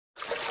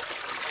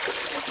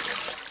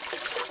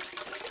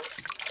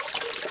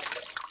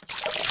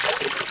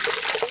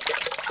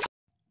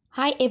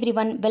Hi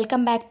everyone,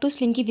 welcome back to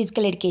Slinky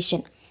physical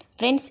education.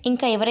 Friends,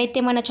 ఇంకా ఎవరైతే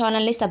మన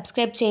ఛానల్ని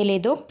సబ్స్క్రైబ్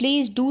చేయలేదో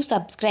ప్లీజ్ డూ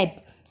సబ్స్క్రైబ్.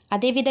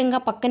 అదేవిధంగా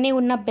పక్కనే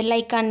ఉన్న బెల్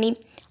ఐకాన్ని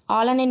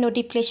ఆల్ అనే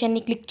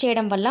నోటిఫికేషన్ని క్లిక్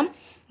చేయడం వల్ల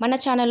మన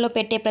ఛానల్లో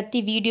పెట్టే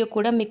ప్రతి వీడియో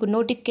కూడా మీకు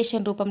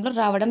నోటిఫికేషన్ రూపంలో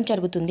రావడం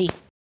జరుగుతుంది.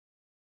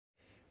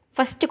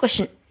 ఫస్ట్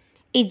క్వశ్చన్,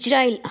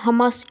 ఇజ్రాయిల్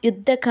హమాస్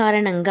యుద్ధ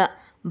కారణంగా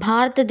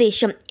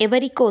భారతదేశం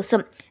ఎవరి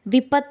కోసం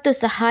విపత్తు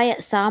సహాయ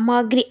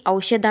సామాగ్రి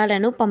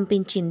ఔషధాలను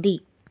పంపించింది?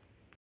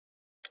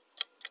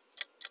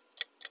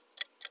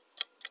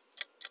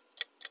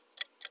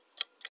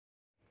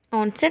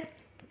 ఆన్సర్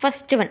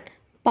ఫస్ట్ వన్,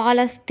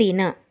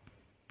 పాలస్తీనా.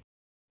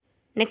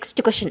 నెక్స్ట్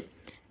క్వశ్చన్,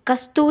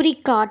 కస్తూరి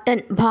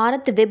కాటన్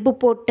భారత్ వెబ్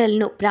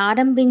పోర్టల్ను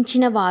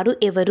ప్రారంభించిన వారు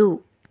ఎవరు?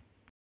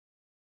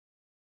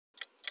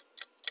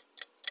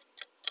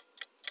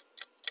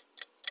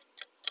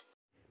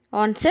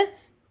 Answer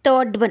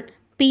third one,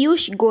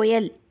 Piyush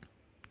Goyal.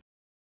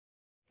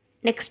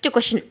 Next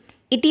question,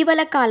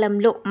 ఇటీవల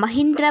కాలంలో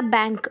మహీంద్రా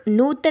బ్యాంక్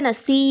నూతన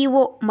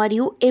సీఈఓ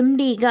మరియు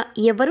ఎండీగా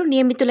ఎవరు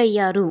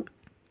నియమితులయ్యారు?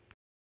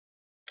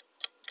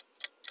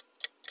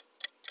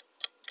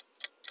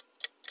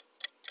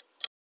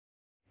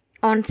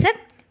 Answer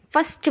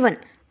first one,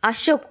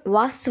 Ashok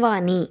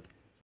Vaswani.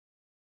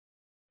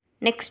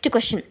 Next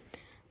question,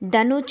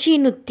 ధనుచి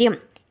నృత్యం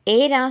ఏ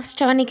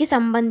రాష్ట్రానికి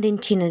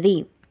సంబంధించినది?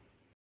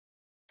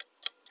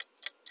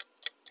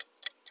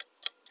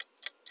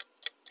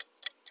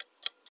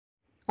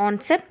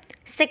 ఆన్సర్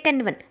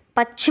సెకండ్ వన్,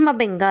 పశ్చిమ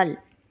బెంగాల్.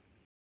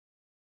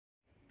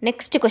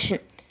 నెక్స్ట్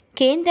క్వశ్చన్,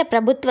 కేంద్ర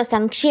ప్రభుత్వ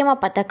సంక్షేమ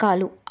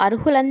పథకాలు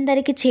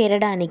అర్హులందరికీ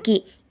చేరడానికి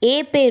ఏ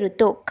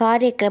పేరుతో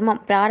కార్యక్రమం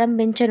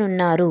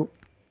ప్రారంభించనున్నారు?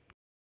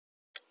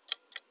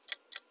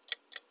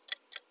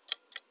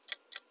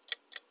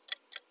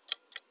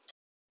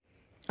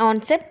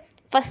 Answer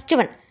first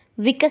one,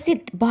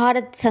 Viksit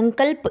Bharat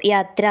Sankalp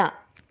యాత్ర.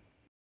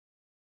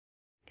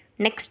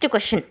 నెక్స్ట్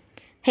క్వశ్చన్,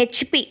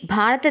 హెచ్పి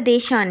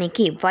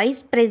భారతదేశానికి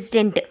వైస్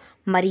ప్రెసిడెంట్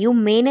మరియు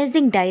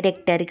మేనేజింగ్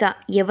డైరెక్టర్గా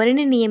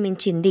ఎవరిని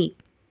నియమించింది?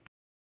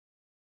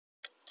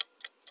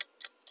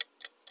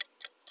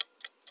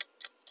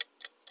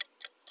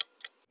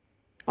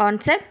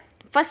 Answer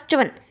first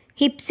one,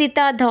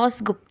 హిప్సితా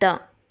Das Gupta.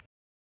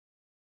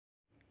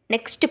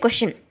 Next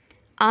question,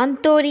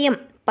 ఆంతోరియం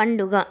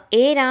పండుగ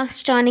ఏ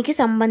రాష్ట్రానికి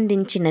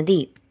సంబంధించినది?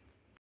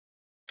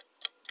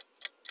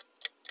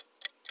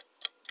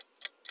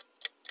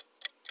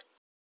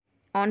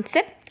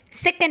 Answer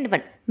second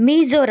one,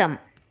 Mizoram.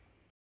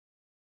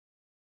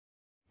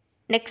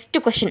 Next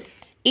question,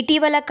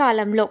 ఇటీవల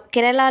కాలంలో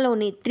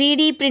కేరళలోని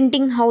 3D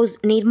ప్రింటింగ్ హౌస్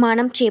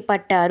నిర్మాణం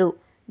చేపట్టారు.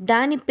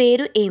 దాని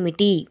పేరు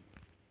ఏమిటి?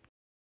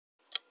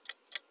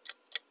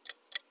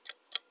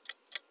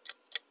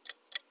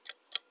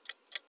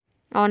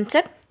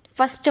 Answer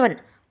first one,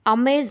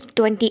 amaze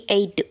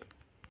 28.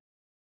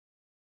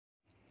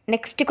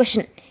 Next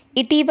question,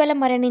 ఇటీవల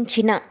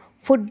మరణించిన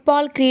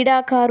ఫుట్బాల్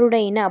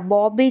క్రీడాకారుడైన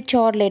బాబీ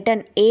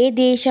చార్లెటన్ ఏ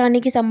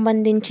దేశానికి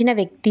సంబంధించిన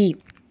వ్యక్తి?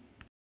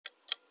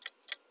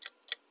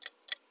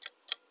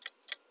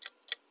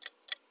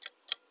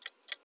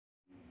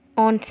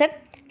 Answer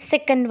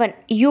second one,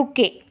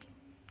 UK.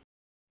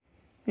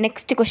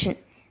 Next question,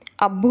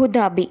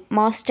 Abu Dhabi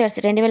masters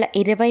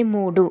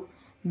 2023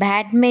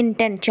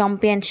 badminton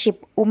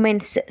championship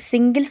women's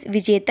singles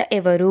విజేత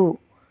ఎవరు?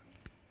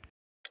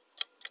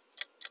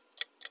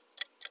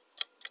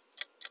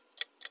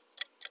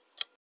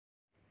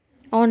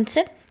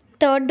 ఆన్సర్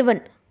థర్డ్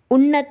వన్,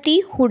 ఉన్నతి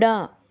Hooda.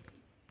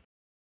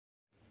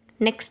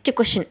 Next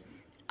question,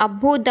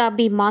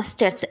 Abu Dhabi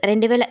masters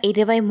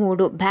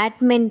 2023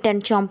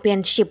 badminton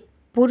championship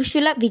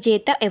పురుషుల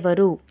విజేత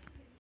ఎవరు?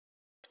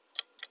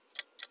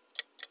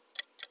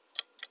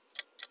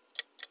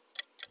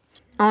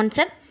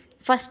 Answer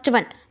first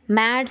one,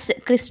 మ్యాడ్స్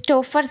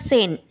Christopher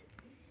Sen.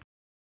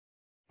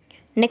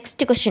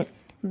 Next question,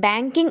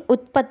 banking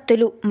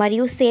ఉత్పత్తులు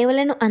మరియు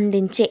సేవలను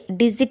అందించే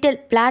డిజిటల్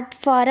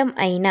ప్లాట్ఫారం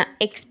అయిన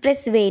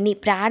ఎక్స్ప్రెస్ వేని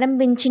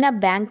ప్రారంభించిన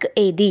బ్యాంక్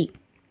ఏది?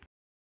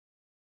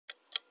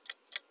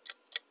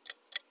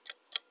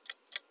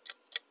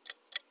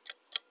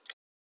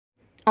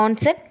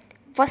 Answer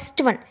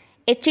first one,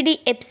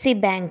 HDFC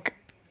bank.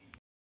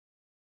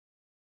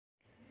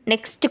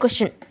 Next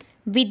question,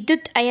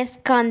 విద్యుత్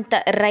అయస్కాంత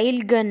రైల్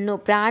గన్ను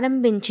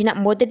ప్రారంభించిన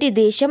మొదటి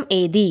దేశం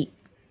ఏది?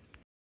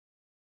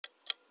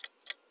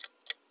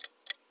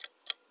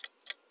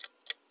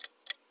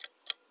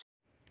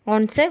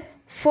 Answer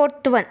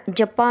fourth one,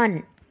 Japan.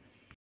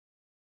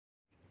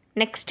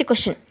 Next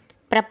question,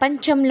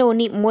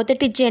 ప్రపంచంలోని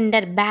మొదటి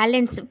జెండర్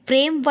బ్యాలెన్స్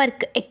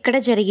ఫ్రేమ్వర్క్ ఎక్కడ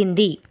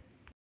జరిగింది?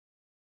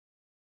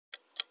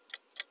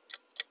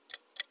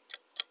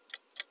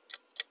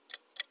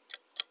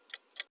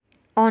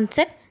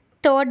 Answer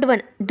third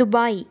one,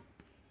 Dubai.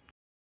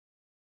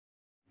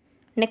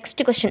 Next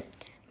question,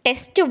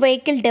 test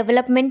vehicle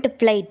development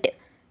flight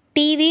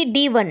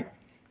TVD-1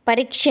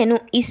 పరీక్షను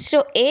ఇస్రో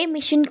ఏ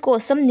మిషన్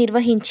కోసం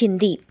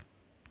నిర్వహించింది?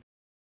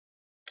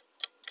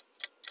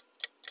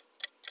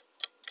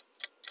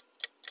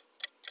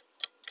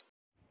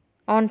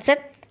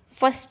 Answer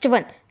first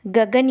one,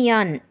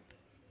 Gaganyaan.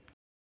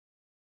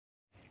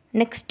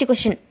 Next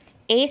question,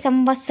 ఏ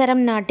సంవత్సరం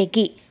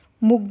నాటికి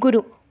ముగ్గురు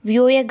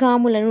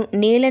వ్యోమగాములను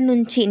నేల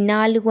నుంచి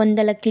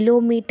 400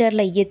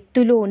 కిలోమీటర్ల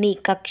ఎత్తులోని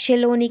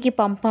కక్షలోనికి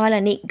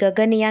పంపాలని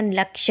గగన్యాన్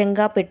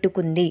లక్ష్యంగా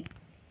పెట్టుకుంది?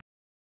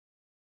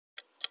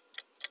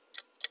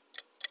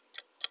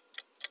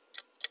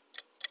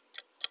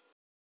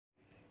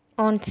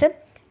 Answer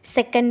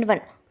second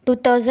one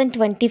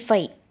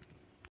 2025.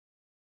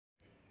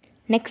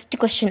 Next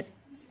question,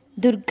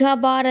 Durga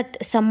Bharat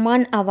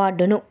Samman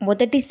అవార్డును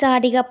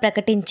మొదటిసారిగా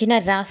ప్రకటించిన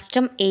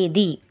రాష్ట్రం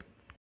ఏది?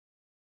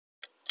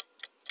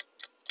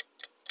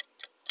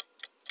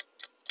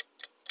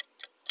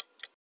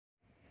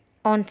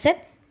 ఆన్సర్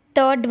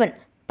థర్డ్ వన్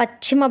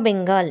పశ్చిమ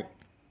బెంగాల్.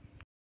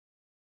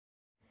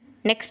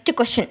 నెక్స్ట్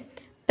క్వశ్చన్,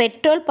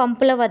 పెట్రోల్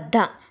పంపుల వద్ద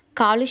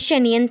కాలుష్య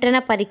నియంత్రణ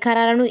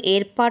పరికరాలను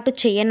ఏర్పాటు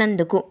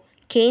చేయనందుకు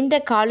కేంద్ర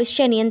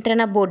కాలుష్య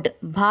నియంత్రణ బోర్డు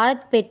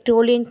భారత్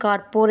పెట్రోలియం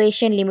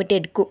కార్పొరేషన్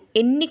లిమిటెడ్కు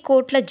ఎన్ని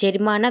కోట్ల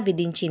జరిమానా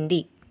విధించింది?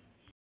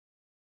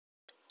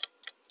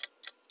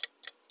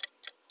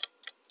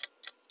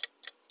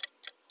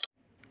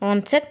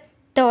 ఆన్సర్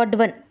థర్డ్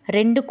వన్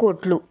 2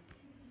 కోట్లు.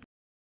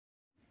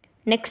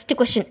 నెక్స్ట్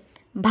క్వశ్చన్,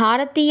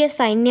 భారతీయ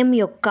సైన్యం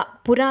యొక్క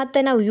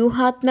పురాతన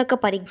వ్యూహాత్మక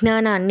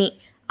పరిజ్ఞానాన్ని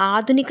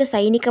ఆధునిక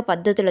సైనిక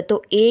పద్ధతులతో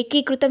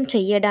ఏకీకృతం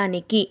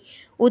చేయడానికి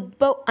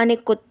ఉద్భవ్ అనే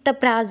కొత్త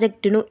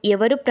ప్రాజెక్టును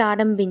ఎవరు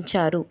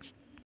ప్రారంభించారు?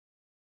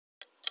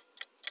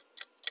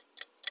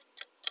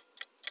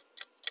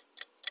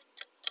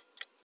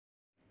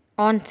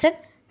 Answer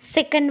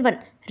second one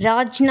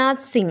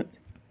Rajnath Singh.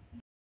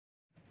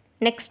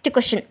 Next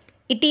question,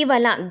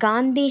 ఇటీవల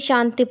గాంధీ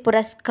శాంతి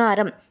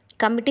పురస్కారం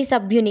కమిటీ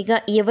సభ్యునిగా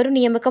ఎవరు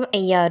నియామకం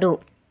అయ్యారు?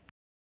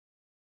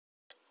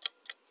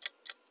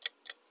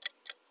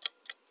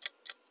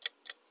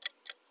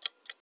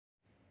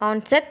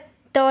 Answer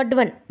third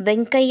one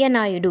Venkaiah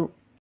Naidu.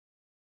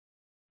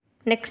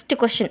 Next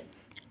question,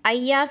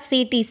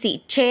 IRCTC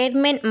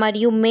chairman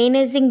మరియు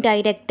మేనేజింగ్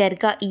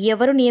డైరెక్టర్గా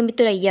ఎవరు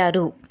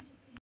నియమితులయ్యారు?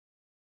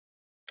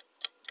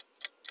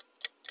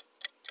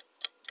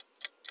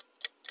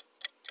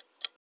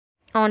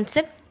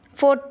 Answer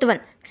fourth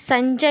one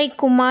Sanjay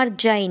Kumar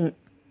Jain.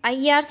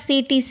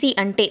 IRCTC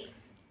అంటే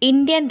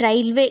Indian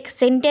railway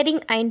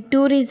centering and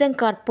tourism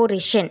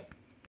corporation.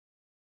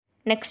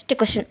 Next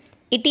question,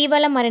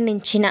 ఇటీవల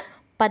మరణించిన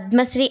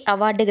పద్మశ్రీ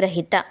అవార్డు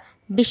గ్రహీత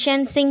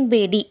బిషన్ సింగ్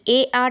బేడి ఏ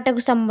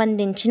ఆటకు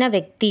సంబంధించిన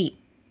వ్యక్తి?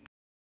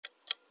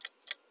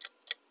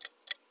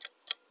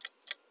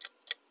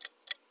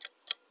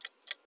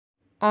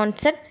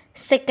 Answer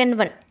second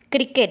one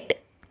cricket.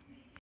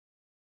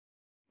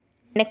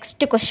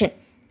 Next question,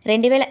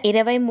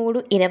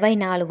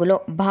 2023-24లో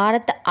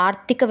భారత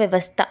ఆర్థిక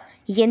వ్యవస్థ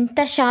ఎంత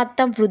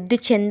శాతం వృద్ధి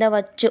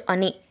చెందవచ్చు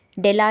అని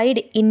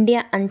డెలాయిడ్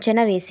ఇండియా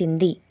అంచనా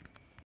వేసింది?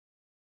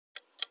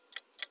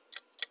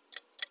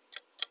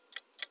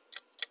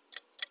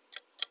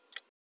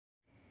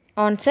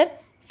 ఆన్సర్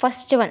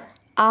ఫస్ట్ వన్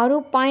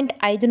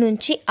 6.5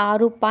 నుంచి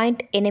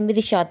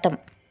 6.8%.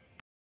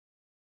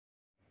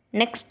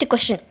 Next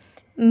question,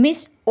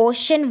 miss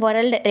ocean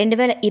world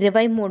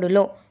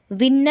 2023లో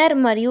winner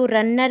మరియు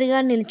రన్నర్గా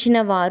నిలిచిన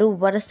వారు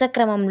వరుస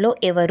క్రమంలో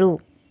ఎవరు?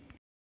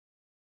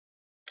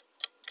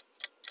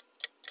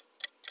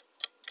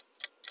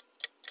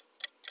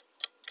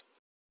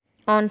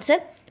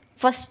 ఆన్సర్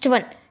ఫస్ట్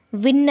వన్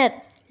విన్నర్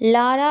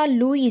లారా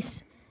Louis,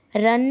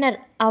 runner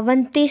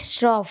Avanthi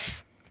Shroff.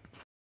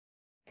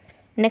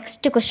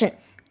 Next question,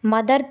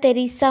 mother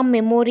Teresa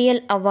memorial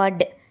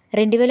award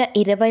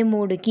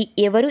 2023కి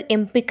ఎవరు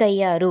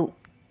ఎంపికయ్యారు?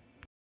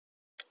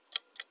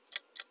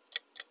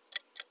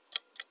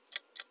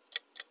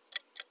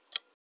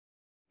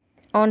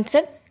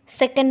 Answer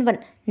second one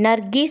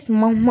Nargis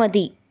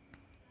మహ్మదీ.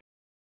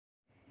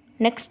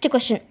 Next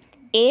question,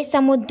 ఏ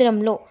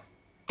సముద్రంలో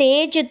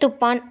తేజ్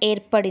తుఫాన్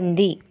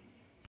ఏర్పడింది?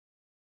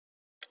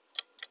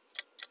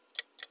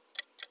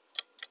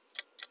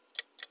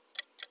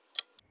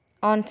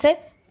 ఆన్సర్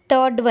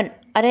థర్డ్ వన్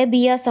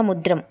అరేబియా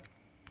సముద్రం.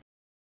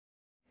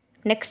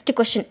 నెక్స్ట్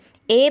క్వశ్చన్,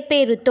 ఏ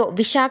పేరుతో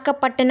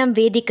విశాఖపట్నం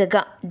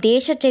వేదికగా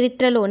దేశ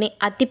చరిత్రలోనే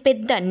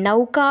అతిపెద్ద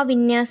నౌకా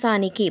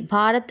విన్యాసానికి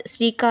భారత్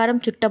శ్రీకారం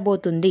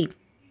చుట్టబోతుంది?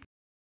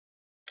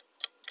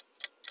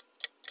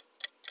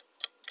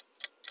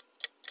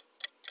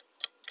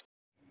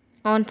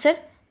 Answer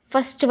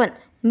first one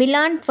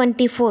melon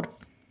 24.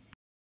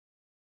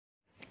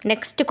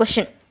 Next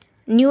question,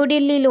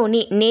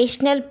 న్యూఢిల్లీలోని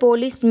నేషనల్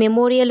పోలీస్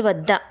మెమోరియల్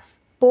వద్ద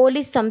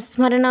పోలీస్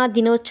సంస్మరణ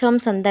దినోత్సవం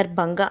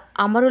సందర్భంగా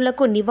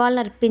అమరులకు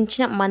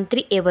నివాళులర్పించిన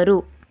మంత్రి ఎవరు?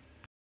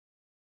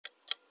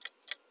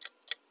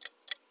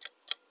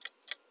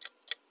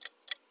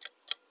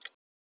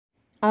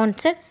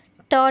 Answer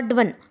third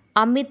one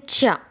Amit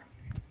Shah.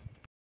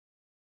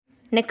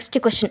 Next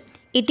question,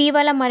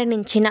 ఇటీవల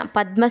మరణించిన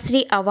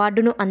పద్మశ్రీ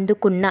అవార్డును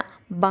అందుకున్న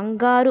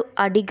బంగారు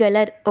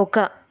అడిగలర్ ఒక?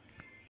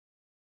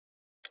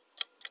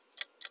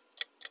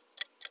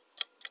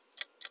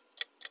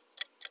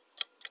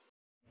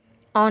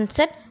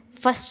 ఆన్సర్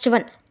ఫస్ట్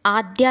వన్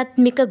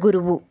ఆధ్యాత్మిక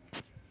గురువు.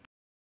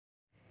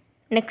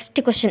 నెక్స్ట్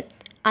క్వశ్చన్,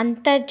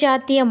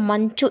 అంతర్జాతీయ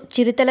మంచు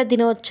చిరుతల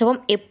దినోత్సవం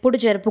ఎప్పుడు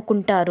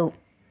జరుపుకుంటారు?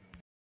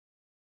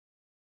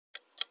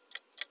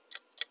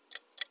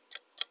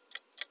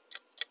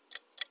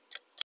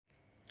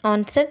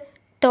 Answer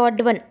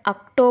third one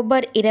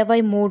October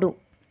 23.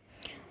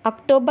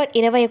 October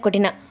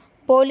 21న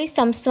police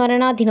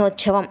సంస్మరణ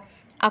దినోత్సవం.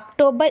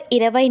 అక్టోబర్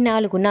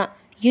 24న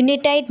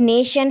యునైటెడ్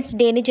నేషన్స్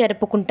డేని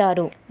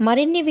జరుపుకుంటారు.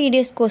 మరిన్ని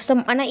వీడియోస్ కోసం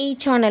మన ఈ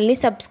ఛానల్ని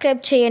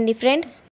సబ్స్క్రైబ్ చేయండి ఫ్రెండ్స్.